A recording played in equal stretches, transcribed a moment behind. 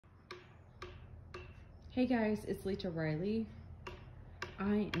Hey guys, it's Lita Riley.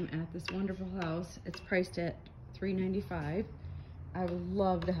 I am at this wonderful house. It's priced at $395. I would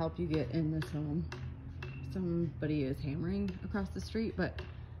love to help you get in this home. Somebody is hammering across the street, but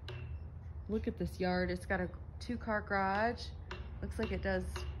look at this yard. It's got a 2-car garage. Looks like it does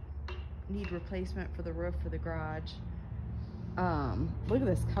need replacement for the roof for the garage. Look at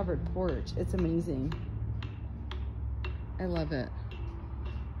this covered porch. It's amazing. I love it.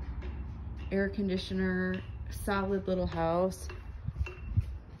 Air conditioner, solid little house.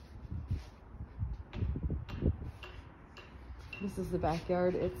 This is the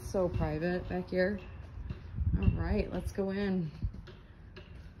backyard. It's so private back here. All right, let's go in.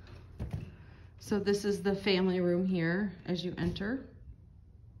 So this is the family room here as you enter.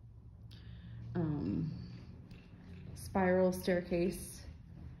 Spiral staircase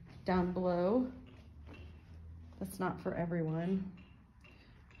down below. That's not for everyone.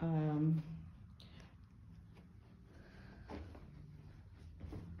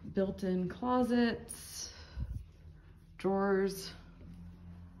 Built-in closets, drawers,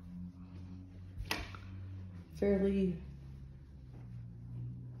 fairly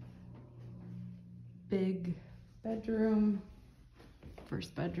big bedroom,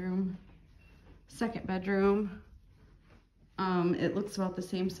 first bedroom, second bedroom. It looks about the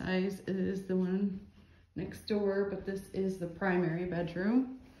same size as the one next door, but this is the primary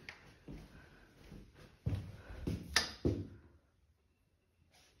bedroom.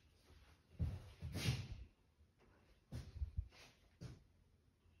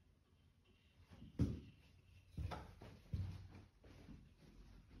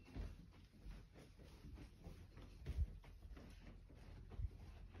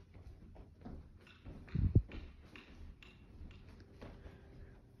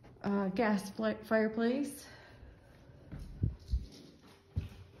 Gas fireplace.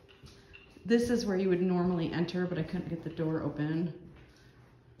 This is where you would normally enter, but I couldn't get the door open.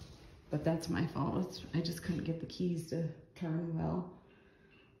 But that's my fault. I just couldn't get the keys to turn well.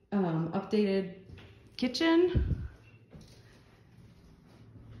 Updated kitchen.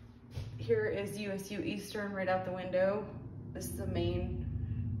 Here is USU Eastern right out the window. This is the main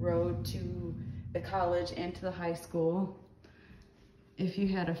road to the college and to the high school. If you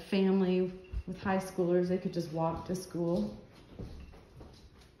had a family with high schoolers, they could just walk to school.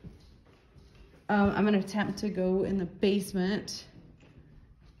 I'm gonna attempt to go in the basement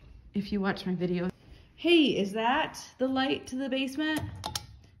if you watch my video. Hey, is that the light to the basement? It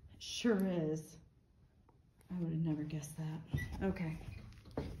sure is. I would have never guessed that. Okay.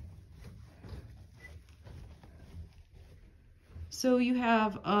 So you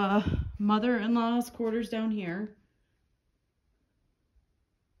have mother-in-law's quarters down here.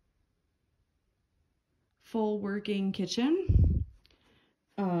 Full working kitchen.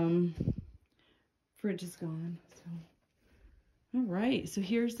 Fridge is gone. So, all right. So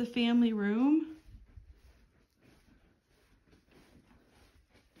here's the family room.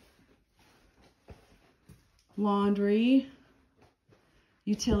 Laundry,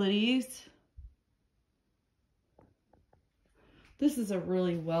 utilities. This is a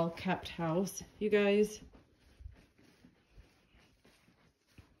really well kept house, you guys.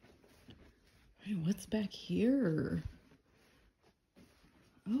 What's back here?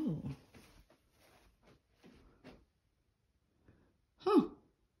 Oh. Huh.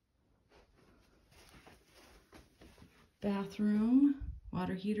 Bathroom,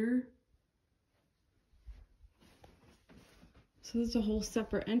 water heater. So there's a whole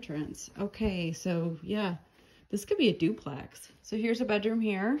separate entrance. Okay, so yeah, this could be a duplex. So here's a bedroom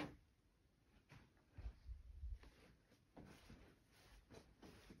here.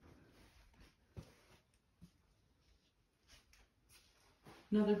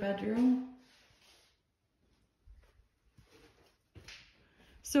 Another bedroom.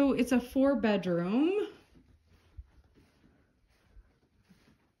 So it's a 4-bedroom.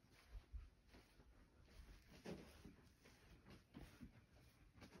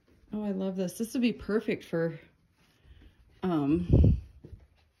 Oh, I love this. This would be perfect for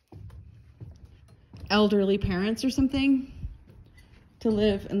elderly parents or something to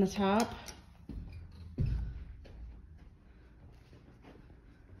live in the top.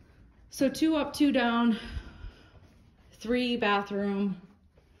 So 2 up, 2 down, 3 bathroom,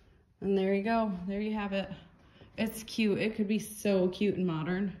 and there you go. There you have it. It's cute. It could be so cute and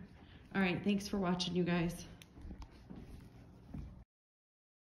modern. All right, thanks for watching, you guys.